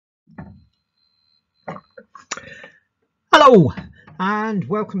Hello and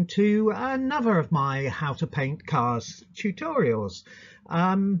welcome to another of my how to paint cars tutorials.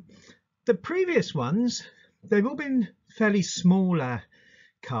 The previous ones, they've all been fairly smaller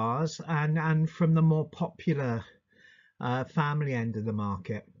cars and from the more popular family end of the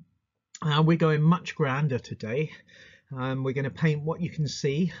market. We're going much grander today. We're going to paint what you can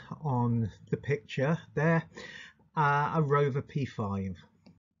see on the picture there, a Rover P5.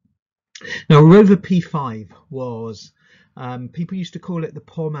 Now Rover P5 was people used to call it the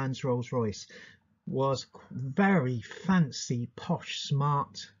poor man's Rolls Royce. Was very fancy, posh,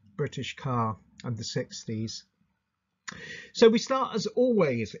 smart British car of the 60s. So we start as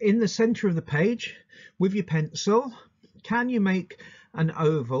always in the center of the page with your pencil. Can you make an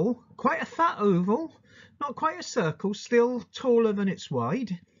oval, quite a fat oval, not quite a circle, still taller than it's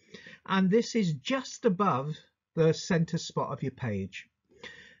wide, and this is just above the center spot of your page.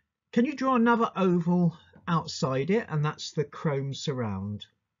 Can you draw another oval outside it, and that's the chrome surround.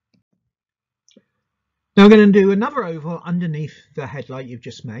 Now we're going to do another oval underneath the headlight you've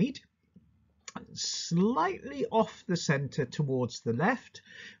just made, slightly off the center towards the left,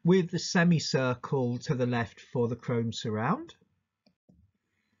 with the semicircle to the left for the chrome surround.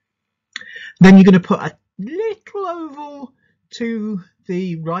 Then you're going to put a little oval to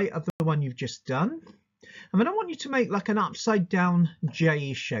the right of the one you've just done. And then I want you to make like an upside down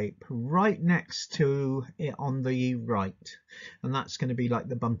J shape right next to it on the right. And that's going to be like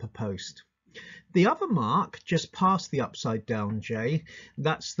the bumper post. The other mark just past the upside down J,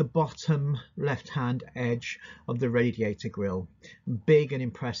 that's the bottom left hand edge of the radiator grille. Big and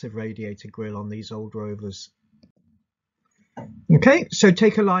impressive radiator grille on these old Rovers. Okay, so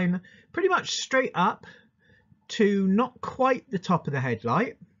take a line pretty much straight up to not quite the top of the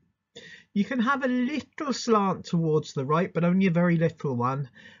headlight. You can have a little slant towards the right, but only a very little one,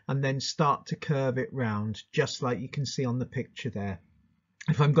 and then start to curve it round, just like you can see on the picture there.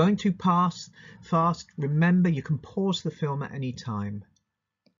 If I'm going too fast, remember you can pause the film at any time.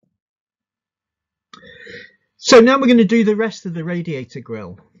 So now we're going to do the rest of the radiator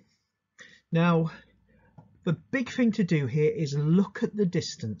grille. Now, the big thing to do here is look at the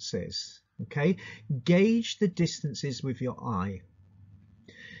distances, okay? Gauge the distances with your eye.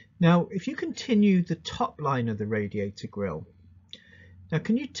 Now, if you continue the top line of the radiator grille, now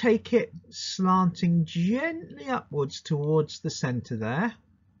can you take it slanting gently upwards towards the center there,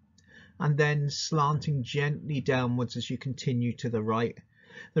 and then slanting gently downwards as you continue to the right.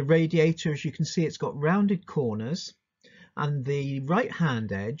 The radiator, as you can see, it's got rounded corners, and the right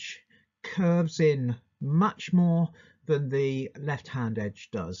hand edge curves in much more than the left hand edge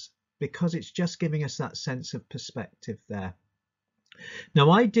does, because it's just giving us that sense of perspective there. Now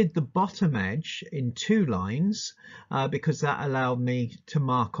I did the bottom edge in 2 lines because that allowed me to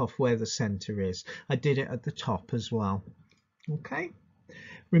mark off where the center is. I did it at the top as well. Okay,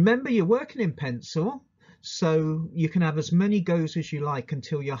 remember you're working in pencil, so you can have as many goes as you like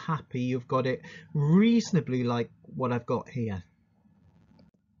until you're happy you've got it reasonably like what I've got here.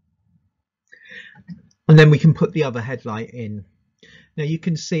 And then we can put the other headlight in. Now you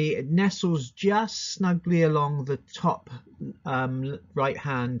can see it nestles just snugly along the top right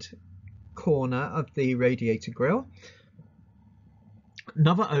hand corner of the radiator grille.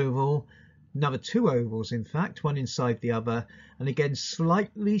 Another oval, another 2 ovals in fact, one inside the other, and again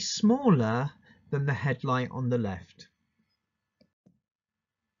slightly smaller than the headlight on the left.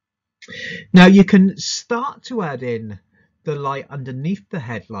 Now you can start to add in the light underneath the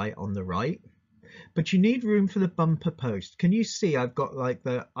headlight on the right, but you need room for the bumper post. Can you see I've got like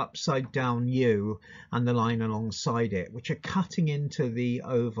the upside down U and the line alongside it, which are cutting into the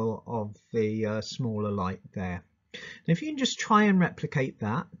oval of the smaller light there. And if you can just try and replicate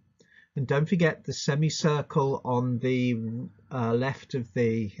that, and don't forget the semicircle on the left of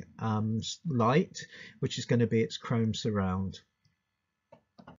the light, which is going to be its chrome surround.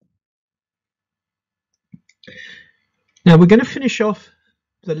 Now we're going to finish off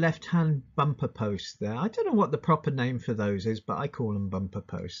the left hand bumper post there. I don't know what the proper name for those is, but I call them bumper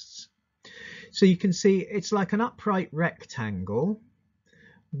posts. So you can see it's like an upright rectangle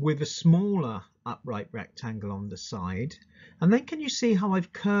with a smaller upright rectangle on the side. And then can you see how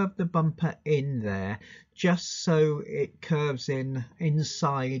I've curved the bumper in there just so it curves in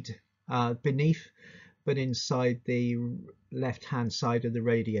inside beneath, but inside the left hand side of the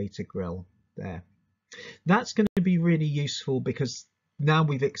radiator grille there. That's going to be really useful because now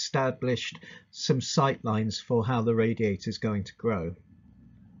we've established some sight lines for how the radiator is going to grow.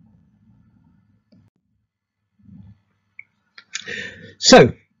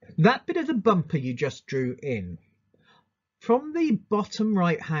 So that bit of the bumper you just drew in, from the bottom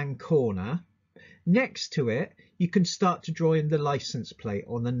right hand corner, Next to it, you can start to draw in the license plate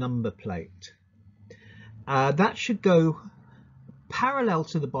or the number plate. That should go parallel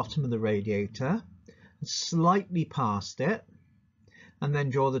to the bottom of the radiator, slightly past it, and then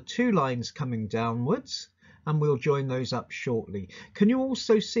draw the two lines coming downwards, and we'll join those up shortly. Can you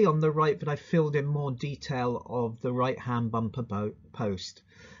also see on the right that I filled in more detail of the right hand bumper post?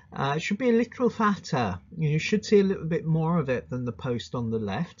 It should be a little fatter. You should see a little bit more of it than the post on the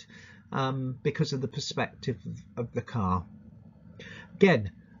left, because of the perspective of the car.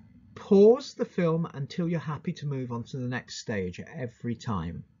 Again, pause the film until you're happy to move on to the next stage every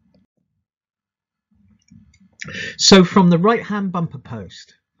time. So from the right hand bumper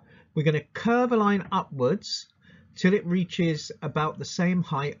post, we're going to curve a line upwards till it reaches about the same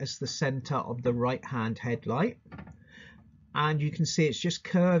height as the center of the right hand headlight, and you can see it's just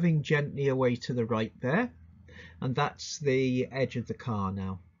curving gently away to the right there, and that's the edge of the car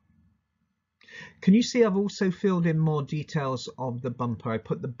now. Can you see I've also filled in more details of the bumper? I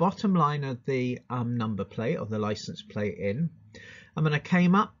put the bottom line of the number plate or the license plate in, and then I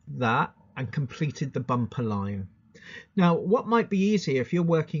came up that and completed the bumper line. Now, what might be easier if you're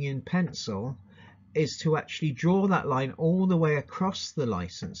working in pencil is to actually draw that line all the way across the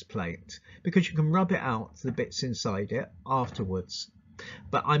license plate, because you can rub it out, the bits inside it, afterwards.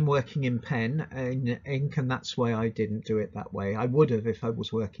 But I'm working in pen and ink, and that's why I didn't do it that way. I would have if I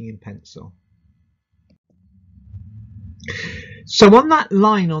was working in pencil. So on that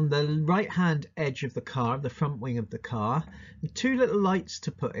line on the right hand edge of the car, the front wing of the car, two little lights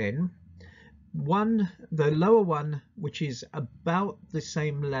to put in. One, the lower one, which is about the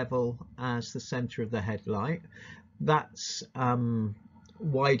same level as the center of the headlight, that's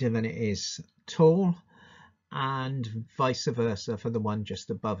wider than it is tall, and vice versa for the one just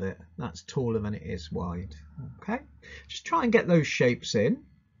above it, that's taller than it is wide. Okay, just try and get those shapes in.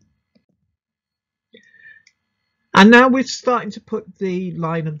 And now we're starting to put the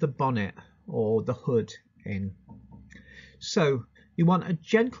line of the bonnet or the hood in. So you want a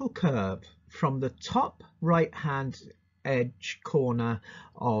gentle curve from the top right hand edge corner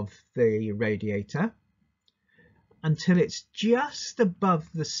of the radiator until it's just above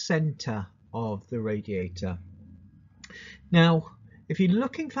the center of the radiator. Now, if you're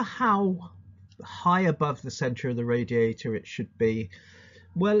looking for how high above the center of the radiator it should be,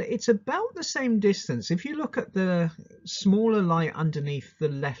 well, it's about the same distance. If you look at the smaller light underneath the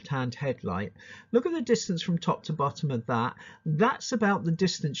left-hand headlight, look at the distance from top to bottom of that. That's about the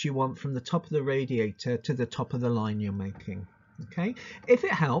distance you want from the top of the radiator to the top of the line you're making. Okay, if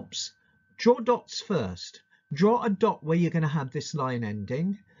it helps, draw dots first. Draw a dot where you're going to have this line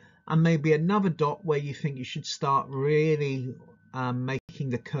ending, and maybe another dot where you think you should start really making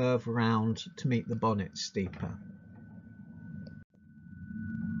the curve round to make the bonnet steeper.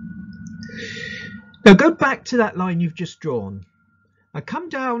 Now go back to that line you've just drawn. I come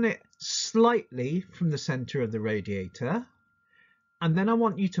down it slightly from the center of the radiator, and then I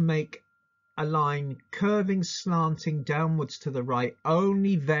want you to make a line curving, slanting downwards to the right,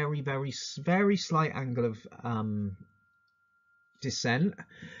 only very slight angle of descent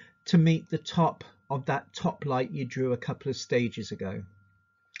to meet the top of that top light you drew a couple of stages ago.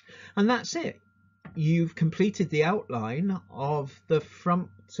 And that's it. You've completed the outline of the front,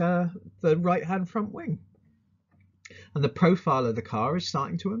 the right hand front wing, and the profile of the car is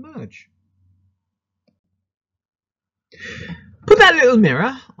starting to emerge. Put that little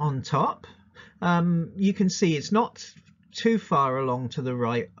mirror on top. You can see it's not too far along to the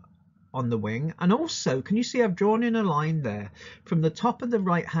right on the wing, and also can you see I've drawn in a line there from the top of the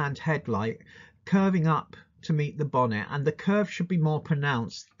right hand headlight curving up to meet the bonnet, and the curve should be more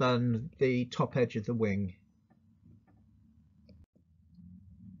pronounced than the top edge of the wing.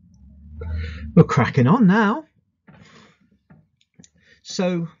 We're cracking on now.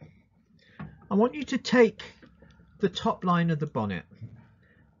 So I want you to take the top line of the bonnet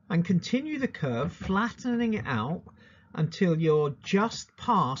and continue the curve, flattening it out until you're just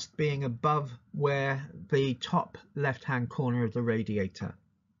past being above where the top left hand corner of the radiator.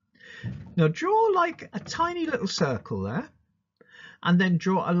 Now draw like a tiny little circle there, and then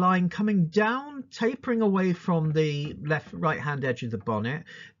draw a line coming down, tapering away from the right hand edge of the bonnet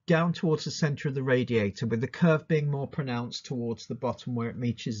down towards the center of the radiator, with the curve being more pronounced towards the bottom where it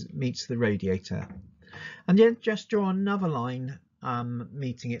meets the radiator. And then just draw another line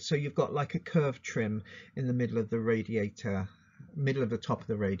meeting it, so you've got like a curved trim in the middle of the radiator, middle of the top of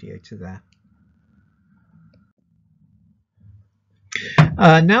the radiator there.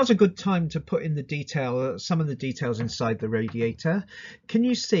 Now's a good time to put in the detail, some of the details inside the radiator. Can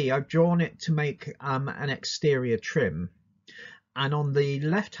you see I've drawn it to make an exterior trim, and on the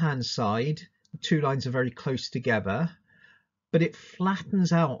left hand side two lines are very close together, but it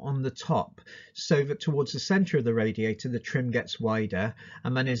flattens out on the top so that towards the center of the radiator the trim gets wider,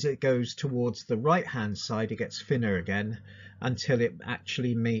 and then as it goes towards the right hand side it gets thinner again until it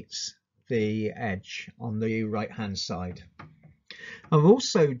actually meets the edge on the right hand side. I've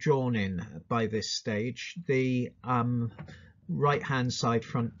also drawn in by this stage the right hand side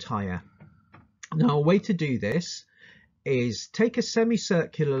front tyre. Now a way to do this is take a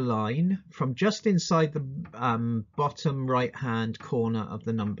semicircular line from just inside the bottom right hand corner of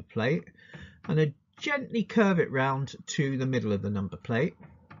the number plate and gently curve it round to the middle of the number plate.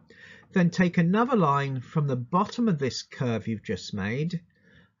 Then take another line from the bottom of this curve you've just made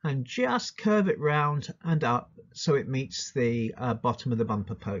and just curve it round and up so it meets the bottom of the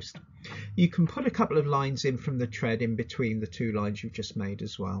bumper post. You can put a couple of lines in from the tread in between the two lines you've just made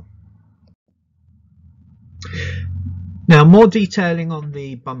as well. Now more detailing on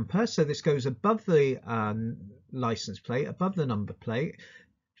the bumper, so this goes above the license plate, above the number plate,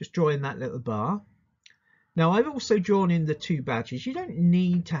 just drawing that little bar. Now I've also drawn in the two badges. You don't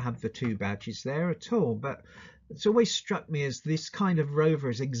need to have the two badges there at all, but it's always struck me as this kind of Rover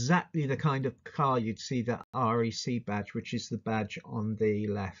is exactly the kind of car you'd see the REC badge, which is the badge on the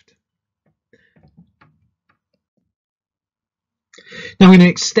left. Now I'm going to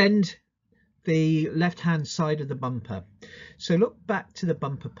extend the left hand side of the bumper, so look back to the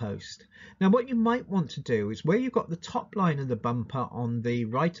bumper post. Now what you might want to do is where you've got the top line of the bumper on the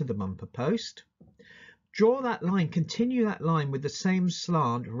right of the bumper post, draw that line, continue that line with the same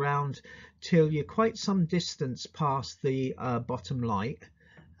slant round till you're quite some distance past the bottom light,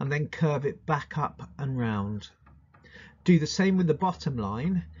 and then curve it back up and round. Do the same with the bottom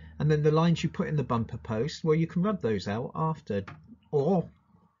line, and then the lines you put in the bumper post, well, you can rub those out after, or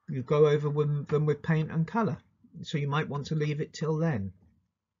you go over them with paint and colour, so you might want to leave it till then.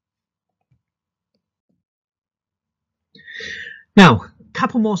 Now, a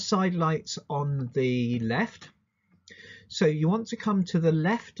couple more side lights on the left. So you want to come to the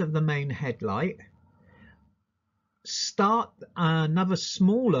left of the main headlight, start another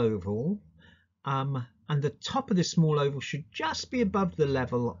small oval, and the top of this small oval should just be above the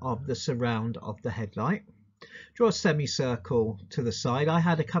level of the surround of the headlight. Draw a semicircle to the side. I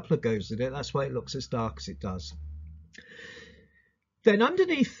had a couple of goes at it, that's why it looks as dark as it does. Then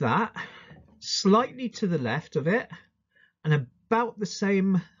underneath that, slightly to the left of it, and about the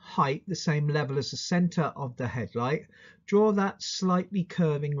same height, the same level as the center of the headlight, draw that slightly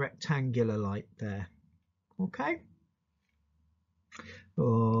curving rectangular light there. Okay.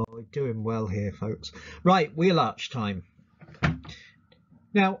 Oh, we're doing well here, folks. Right, wheel arch time.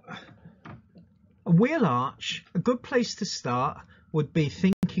 Now, a wheel arch, a good place to start would be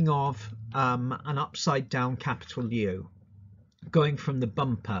thinking of an upside down capital U, going from the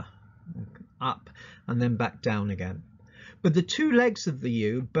bumper up and then back down again. But the two legs of the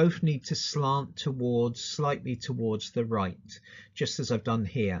U both need to slant slightly towards the right, just as I've done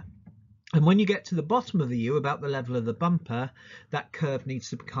here. And when you get to the bottom of the U, about the level of the bumper, that curve needs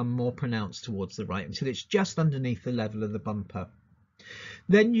to become more pronounced towards the right until it's just underneath the level of the bumper.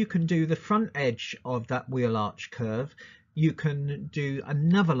 Then you can do the front edge of that wheel arch curve. You can do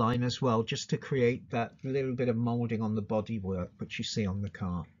another line as well, just to create that little bit of moulding on the bodywork which you see on the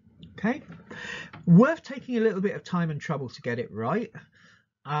car. Okay, worth taking a little bit of time and trouble to get it right.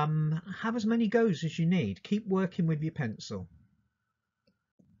 Have as many goes as you need. Keep working with your pencil.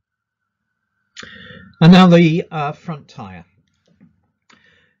 And now the front tyre.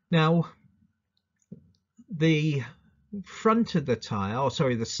 Now the front of the tyre, or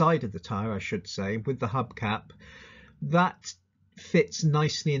sorry, the side of the tyre I should say, with the hubcap, that fits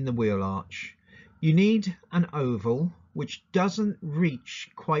nicely in the wheel arch. You need an oval which doesn't reach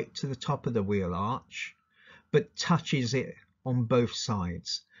quite to the top of the wheel arch but touches it on both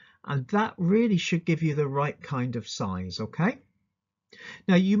sides, and that really should give you the right kind of size. Okay,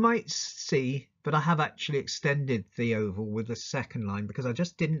 now you might see that I have actually extended the oval with the second line because I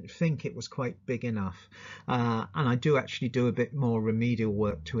just didn't think it was quite big enough, and I do actually do a bit more remedial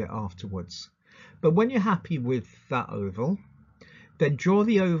work to it afterwards. But when you're happy with that oval, then draw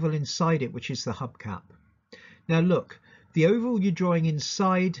the oval inside it, which is the hubcap. Now look, the oval you're drawing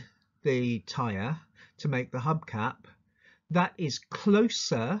inside the tyre to make the hubcap, that is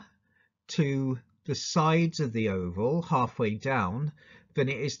closer to the sides of the oval halfway down than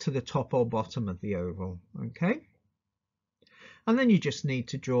it is to the top or bottom of the oval. Okay, and then you just need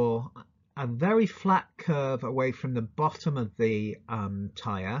to draw a very flat curve away from the bottom of the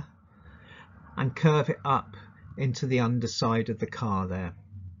tyre and curve it up into the underside of the car there.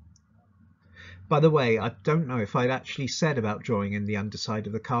 By the way, I don't know if I'd actually said about drawing in the underside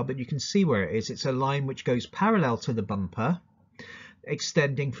of the car, but you can see where it is. It's a line which goes parallel to the bumper,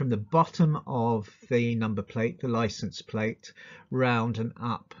 extending from the bottom of the number plate, the license plate, round and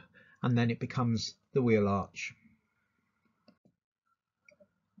up, and then it becomes the wheel arch.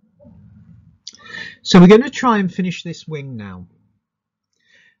 So we're going to try and finish this wing now.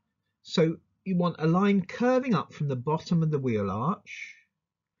 So you want a line curving up from the bottom of the wheel arch,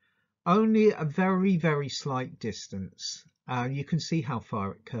 only a very, very slight distance. You can see how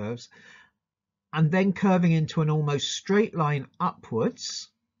far it curves, and then curving into an almost straight line upwards.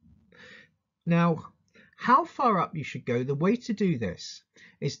 Now, how far up you should go, the way to do this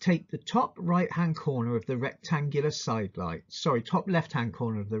is take the top right hand corner of the rectangular side light, sorry, top left hand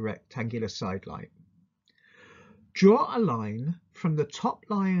corner of the rectangular side light. Draw a line from the top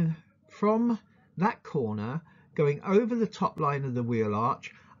line, from that corner, going over the top line of the wheel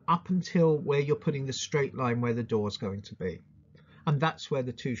arch up until where you're putting the straight line where the door is going to be. And that's where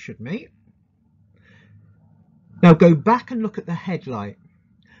the two should meet. Now go back and look at the headlight,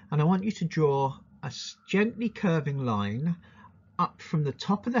 and I want you to draw a gently curving line up from the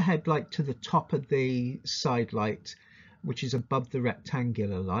top of the headlight to the top of the side light, which is above the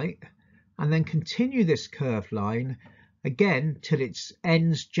rectangular light, and then continue this curved line again till it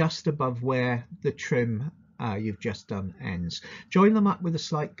ends just above where the trim you've just done ends. Join them up with a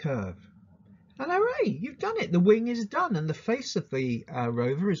slight curve. And hooray, you've done it. The wing is done and the face of the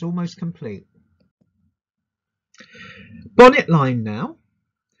Rover is almost complete. Bonnet line now.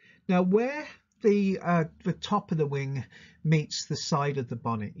 Now where the top of the wing meets the side of the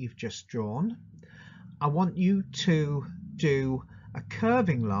bonnet you've just drawn, I want you to do a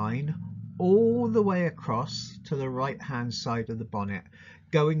curving line all the way across to the right hand side of the bonnet,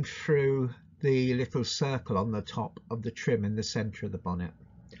 going through the little circle on the top of the trim in the center of the bonnet.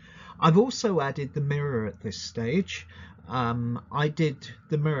 I've also added the mirror at this stage. I did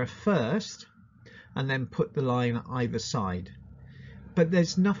the mirror first and then put the line either side, but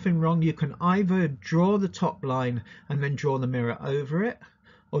there's nothing wrong. You can either draw the top line and then draw the mirror over it,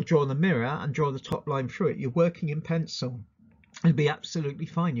 or draw the mirror and draw the top line through it. You're working in pencil. It'll be absolutely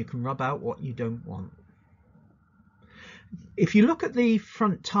fine. You can rub out what you don't want. If you look at the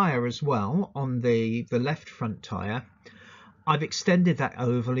front tyre as well, on the left front tyre, I've extended that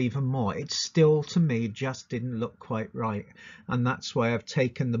oval even more. It still, to me, just didn't look quite right, and that's why I've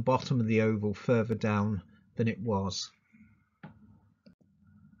taken the bottom of the oval further down than it was.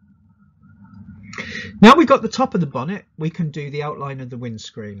 Now we've got the top of the bonnet, we can do the outline of the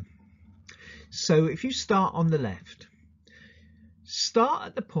windscreen. So if you start on the left, start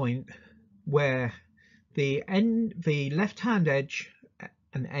at the point where the left hand edge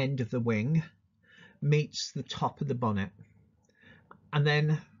and end of the wing meets the top of the bonnet, and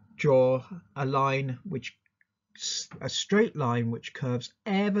then draw a line, a straight line which curves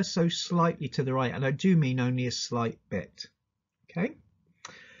ever so slightly to the right, and I do mean only a slight bit. Okay,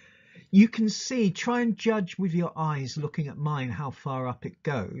 you can see, try and judge with your eyes looking at mine how far up it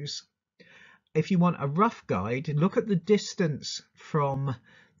goes. If you want a rough guide, look at the distance from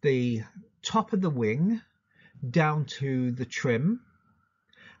the top of the wing down to the trim,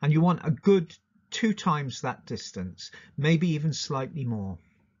 and you want a good 2 times that distance, maybe even slightly more.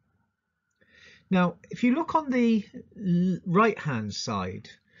 Now if you look on the right hand side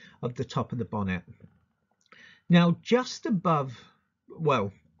of the top of the bonnet, now just above,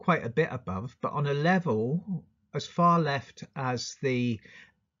 well, quite a bit above, but on a level as far left as the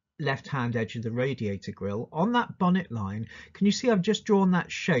left hand edge of the radiator grille, on that bonnet line, can you see I've just drawn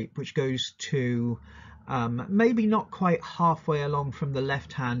that shape which goes to maybe not quite halfway along from the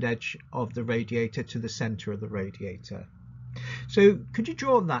left hand edge of the radiator to the center of the radiator. So could you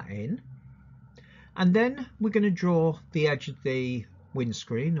draw that in? And then we're going to draw the edge of the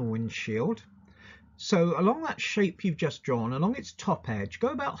windscreen or windshield. So along that shape you've just drawn, along its top edge, go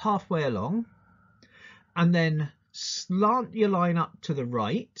about halfway along, and then slant your line up to the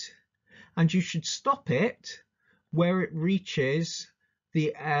right, and you should stop it where it reaches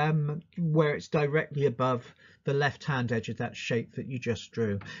the where it's directly above the left hand edge of that shape that you just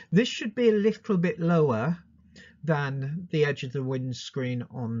drew. This should be a little bit lower than the edge of the windscreen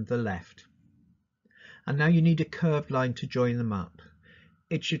on the left. And now you need a curved line to join them up.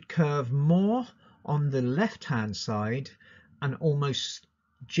 It should curve more on the left hand side and almost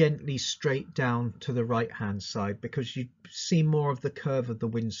gently straight down to the right hand side, because you see more of the curve of the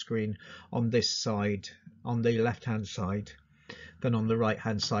windscreen on this side, on the left hand side, than on the right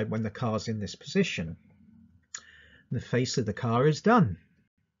hand side when the car's in this position. The face of the car is done.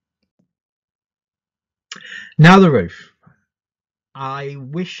 Now the roof. I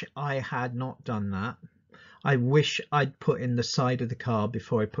wish I had not done that. I wish I'd put in the side of the car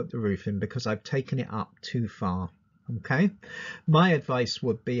before I put the roof in, because I've taken it up too far. Okay, my advice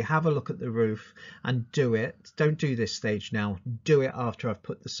would be have a look at the roof and do it. Don't do this stage now, do it after I've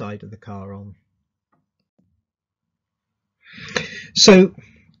put the side of the car on. So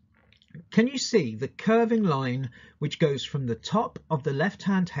can you see the curving line which goes from the top of the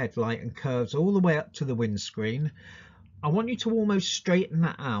left-hand headlight and curves all the way up to the windscreen? I want you to almost straighten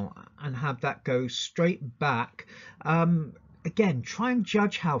that out and have that go straight back. Again, try and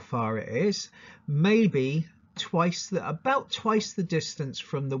judge how far it is. Maybe about twice the distance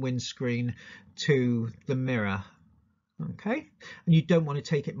from the windscreen to the mirror. Okay, and you don't want to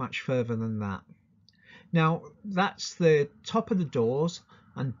take it much further than that. Now that's the top of the doors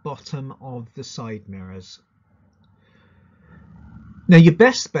and bottom of the side mirrors. Now your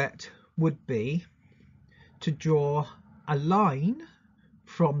best bet would be to draw a line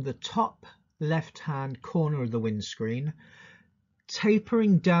from the top left hand corner of the windscreen,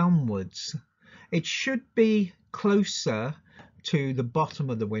 tapering downwards. It should be closer to the bottom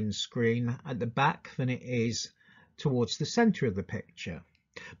of the windscreen at the back than it is towards the center of the picture.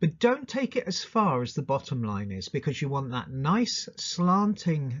 But don't take it as far as the bottom line is, because you want that nice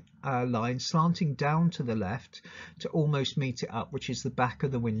slanting line slanting down to the left to almost meet it up, which is the back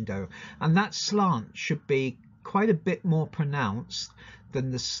of the window. And that slant should be quite a bit more pronounced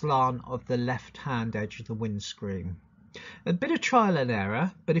than the slant of the left hand edge of the windscreen. A bit of trial and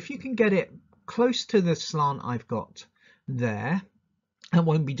error, but if you can get it close to the slant I've got there, that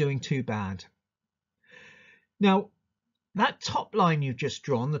won't be doing too bad. Now that top line you've just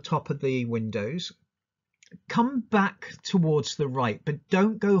drawn, the top of the windows, come back towards the right, but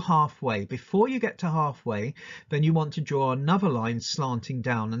don't go halfway. Before you get to halfway, then you want to draw another line slanting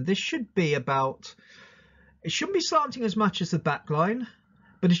down, and this should be about, it shouldn't be slanting as much as the back line,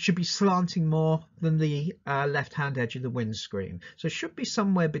 but it should be slanting more than the left hand edge of the windscreen. So it should be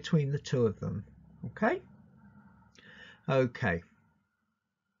somewhere between the two of them. Okay.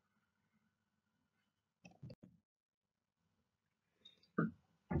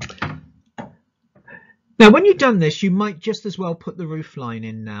 Now when you've done this, you might just as well put the roof line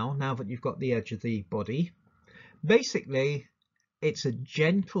in now that you've got the edge of the body. Basically it's a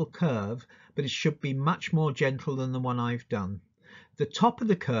gentle curve, but it should be much more gentle than the one I've done. The top of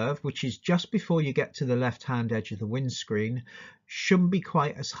the curve, which is just before you get to the left hand edge of the windscreen, shouldn't be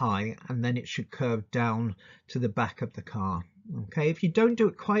quite as high, and then it should curve down to the back of the car. Okay, if you don't do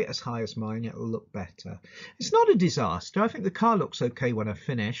it quite as high as mine, it will look better. It's not a disaster. I think the car looks okay when I've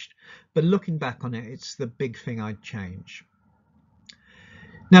finished, but looking back on it, it's the big thing I'd change.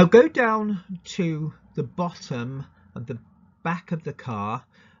 Now go down to the bottom of the back of the car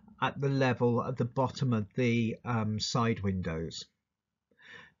at the level of the bottom of the side windows.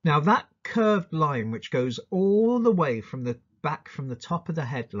 Now that curved line which goes all the way from the back from the top of the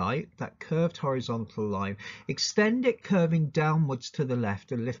headlight, that curved horizontal line, extend it curving downwards to the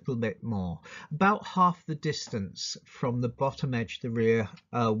left a little bit more, about half the distance from the bottom edge of the rear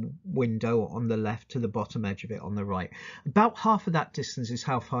window on the left to the bottom edge of it on the right. About half of that distance is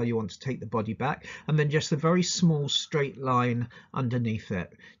how far you want to take the body back, and then just a very small straight line underneath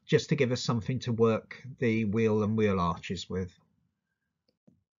it, just to give us something to work the wheel and wheel arches with.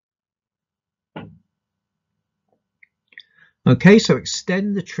 Okay, so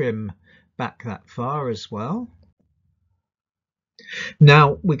extend the trim back that far as well.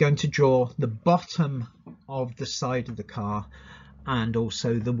 Now we're going to draw the bottom of the side of the car and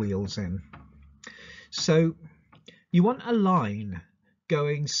also the wheels in. So you want a line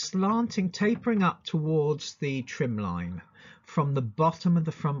going slanting, tapering up towards the trim line from the bottom of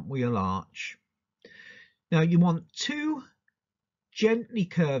the front wheel arch. Now you want two gently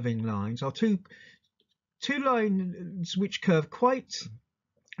curving lines, or two lines which curve quite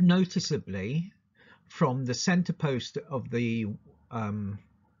noticeably from the center post of the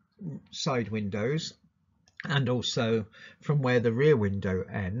side windows and also from where the rear window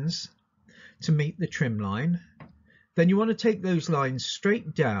ends to meet the trim line. Then you want to take those lines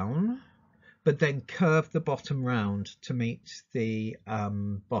straight down, but then curve the bottom round to meet the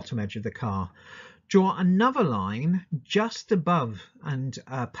bottom edge of the car. Draw another line just above and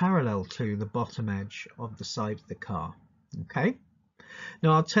parallel to the bottom edge of the side of the car. Okay,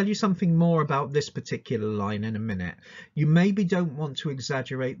 now I'll tell you something more about this particular line in a minute. You maybe don't want to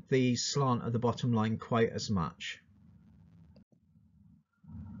exaggerate the slant of the bottom line quite as much.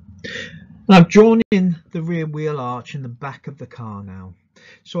 I've drawn in the rear wheel arch in the back of the car now.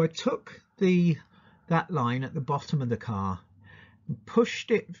 So I took that line at the bottom of the car and pushed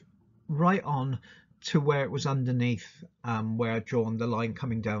it right on to where it was underneath where I'd drawn the line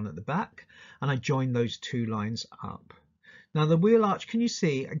coming down at the back, and I joined those two lines up. Now the wheel arch, can you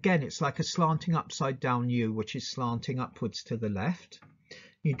see, again, it's like a slanting upside down U, which is slanting upwards to the left.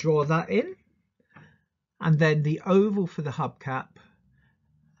 You draw that in, and then the oval for the hubcap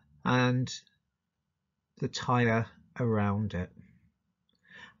and the tyre around it.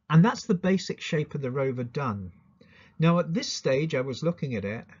 And that's the basic shape of the Rover done. Now at this stage I was looking at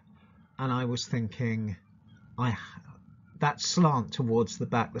it and I was thinking, that slant towards the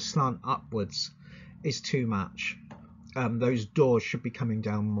back, the slant upwards, is too much. Those doors should be coming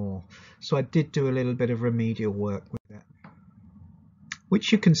down more. So I did do a little bit of remedial work with it,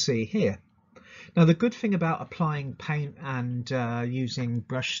 which you can see here. Now the good thing about applying paint and using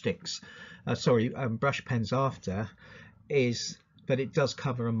brush pens after is that it does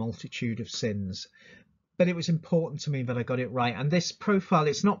cover a multitude of sins. But it was important to me that I got it right. And this profile,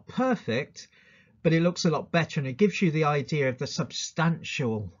 it's not perfect, but it looks a lot better, and it gives you the idea of the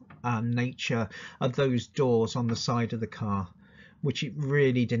substantial nature of those doors on the side of the car, which it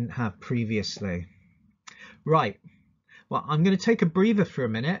really didn't have previously. Right, well, I'm going to take a breather for a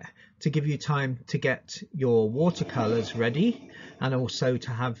minute to give you time to get your watercolors ready, and also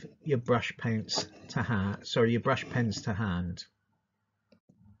to have your brush paints to hand, your brush pens to hand.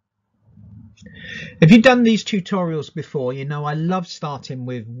 If you've done these tutorials before, you know I love starting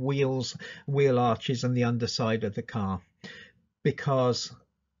with wheels, wheel arches and the underside of the car, because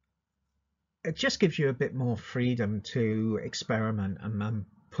it just gives you a bit more freedom to experiment and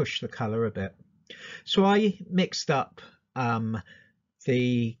push the colour a bit. So I mixed up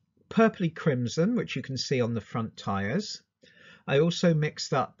the purpley crimson, which you can see on the front tyres. I also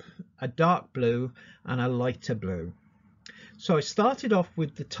mixed up a dark blue and a lighter blue. So I started off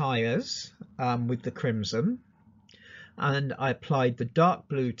with the tyres with the crimson, and I applied the dark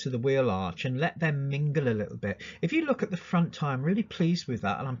blue to the wheel arch and let them mingle a little bit. If you look at the front tyre, I'm really pleased with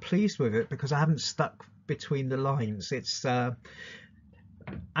that, and I'm pleased with it because I haven't stuck between the lines. It's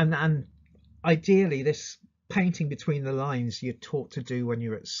and ideally this painting between the lines you're taught to do when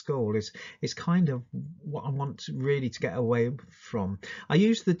you're at school is kind of what I want really to get away from. I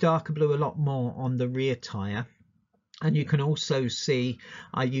use the darker blue a lot more on the rear tyre. And you can also see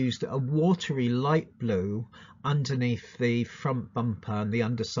I used a watery light blue underneath the front bumper and the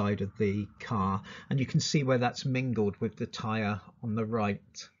underside of the car, and you can see where that's mingled with the tyre on the right.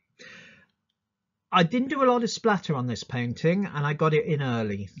 I didn't do a lot of splatter on this painting, and I got it in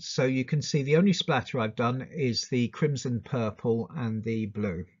early, so you can see the only splatter I've done is the crimson, purple and the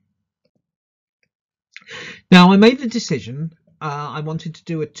blue. Now I made the decision, I wanted to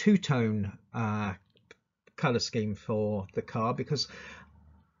do a two-tone colour scheme for the car, because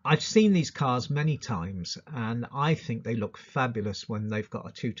I've seen these cars many times and I think they look fabulous when they've got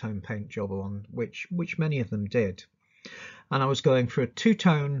a two-tone paint job on, which many of them did. And I was going for a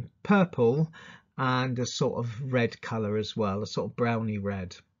two-tone purple and a sort of red colour as well, a sort of browny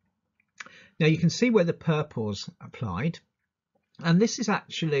red. Now you can see where the purple's applied, and this is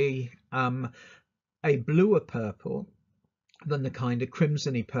actually a bluer purple than the kind of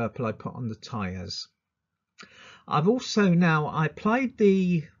crimsony purple I put on the tyres. I've also I applied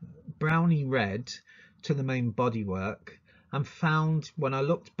the browny red to the main bodywork and found, when I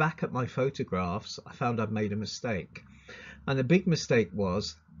looked back at my photographs, I found I'd made a mistake. And the big mistake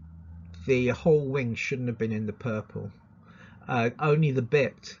was the whole wing shouldn't have been in the purple. Only the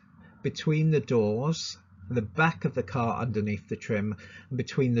bit between the doors, the back of the car underneath the trim, and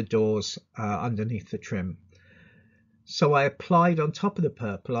between the doors underneath the trim. So I applied on top of the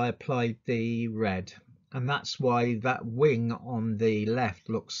purple, I applied the red. And that's why that wing on the left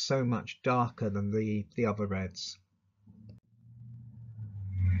looks so much darker than the other reds.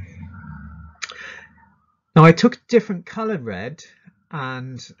 Now I took a different colour red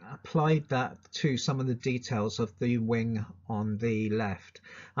and applied that to some of the details of the wing on the left,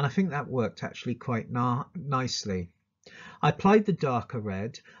 and I think that worked actually quite nicely. I applied the darker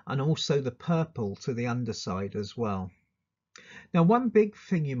red and also the purple to the underside as well. Now one big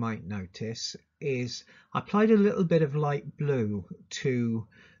thing you might notice is I applied a little bit of light blue to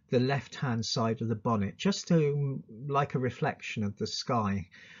the left hand side of the bonnet, just to like a reflection of the sky,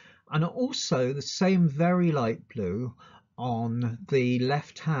 and also the same very light blue on the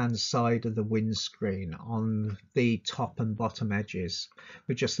left hand side of the windscreen on the top and bottom edges,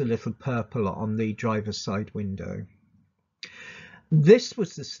 with just a little purple on the driver's side window. This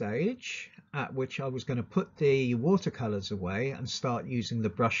was the stage at which I was going to put the watercolors away and start using the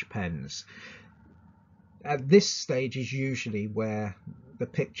brush pens. At this stage is usually where the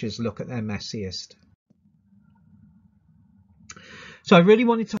pictures look at their messiest. So I really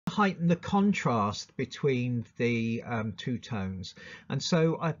wanted to heighten the contrast between the two tones, and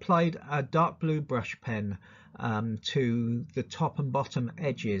so I applied a dark blue brush pen to the top and bottom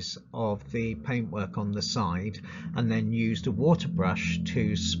edges of the paintwork on the side, and then used a water brush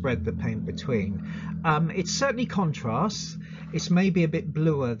to spread the paint between. It certainly contrasts. It's maybe a bit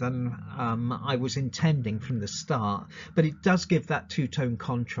bluer than I was intending from the start, but it does give that two-tone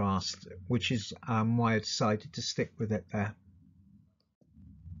contrast, which is why I decided to stick with it there.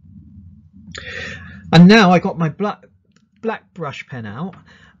 And now I got my black brush pen out,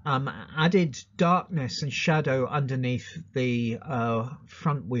 added darkness and shadow underneath the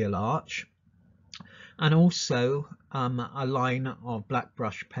front wheel arch, and also a line of black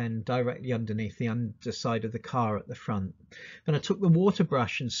brush pen directly underneath the underside of the car at the front. Then I took the water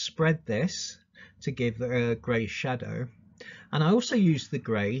brush and spread this to give a grey shadow, and I also used the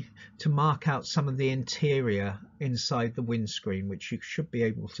grey to mark out some of the interior inside the windscreen, which you should be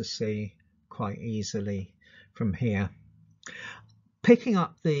able to see quite easily from here. Picking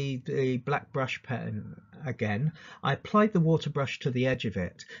up the black brush pen again, I applied the water brush to the edge of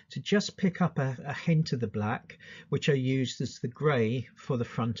it to just pick up a hint of the black, which I used as the grey for the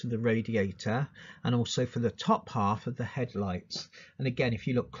front of the radiator and also for the top half of the headlights. And again, if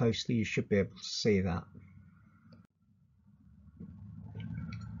you look closely, you should be able to see that.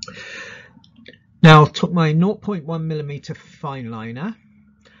 Now I took my 0.1mm fine liner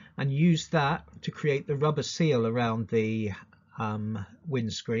and used that to create the rubber seal around the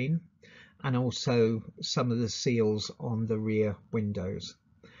windscreen, and also some of the seals on the rear windows.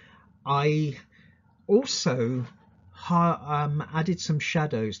 I also added some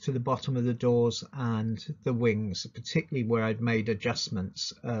shadows to the bottom of the doors and the wings, particularly where I'd made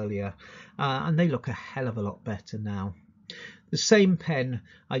adjustments earlier, and they look a hell of a lot better now. The same pen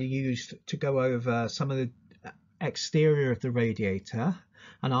I used to go over some of the exterior of the radiator,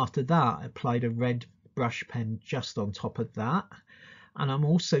 and after that I applied a red brush pen just on top of that. And I'm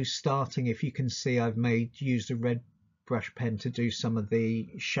also starting, if you can see, I've used a red brush pen to do some of the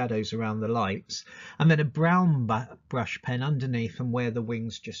shadows around the lights, and then a brown brush pen underneath and where the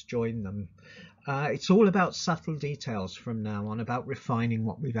wings just join them. It's all about subtle details from now on, about refining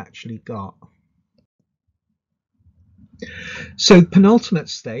what we've actually got. So penultimate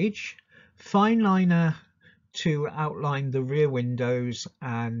stage, fine liner to outline the rear windows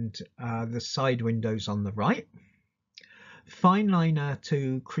and the side windows on the right. Fine liner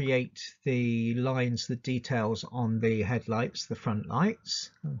to create the lines, the details on the headlights, the front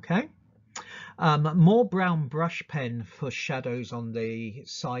lights. Okay. More brown brush pen for shadows on the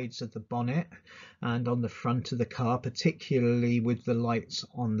sides of the bonnet and on the front of the car, particularly with the lights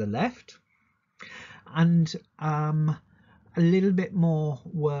on the left. And a little bit more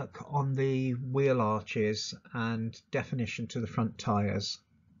work on the wheel arches and definition to the front tyres.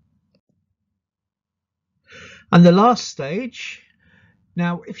 And the last stage,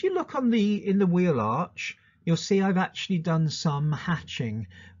 now if you look on in the wheel arch, you'll see I've actually done some hatching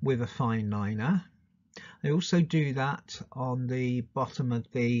with a fine liner. I also do that on the bottom of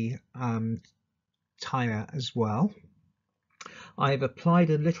the tyre as well. I've applied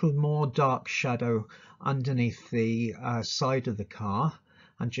a little more dark shadow underneath the side of the car,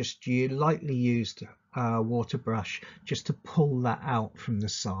 and just lightly used a water brush just to pull that out from the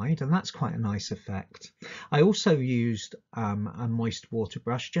side, and that's quite a nice effect. I also used a moist water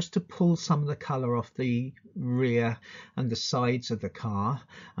brush just to pull some of the colour off the rear and the sides of the car,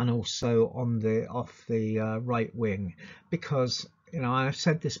 and also on off the right wing, because, you know, I've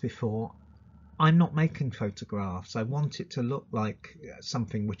said this before, I'm not making photographs. I want it to look like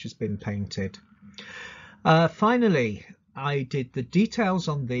something which has been painted. Finally, I did the details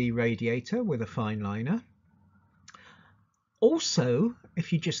on the radiator with a fine liner. Also,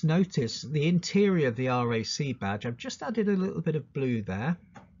 if you just notice the interior of the RAC badge, I've just added a little bit of blue there.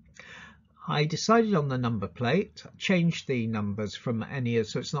 I decided on the number plate, changed the numbers from any,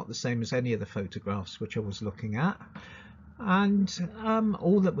 so it's not the same as any of the photographs which I was looking at. And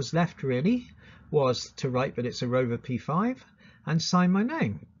all that was left really was to write that it's a Rover P5 and sign my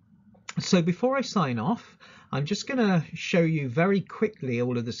name. So before I sign off, I'm just going to show you very quickly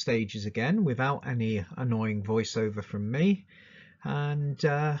all of the stages again without any annoying voiceover from me, and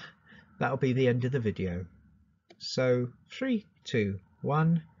that'll be the end of the video. So 3, 2,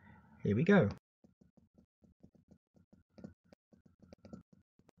 1, here we go.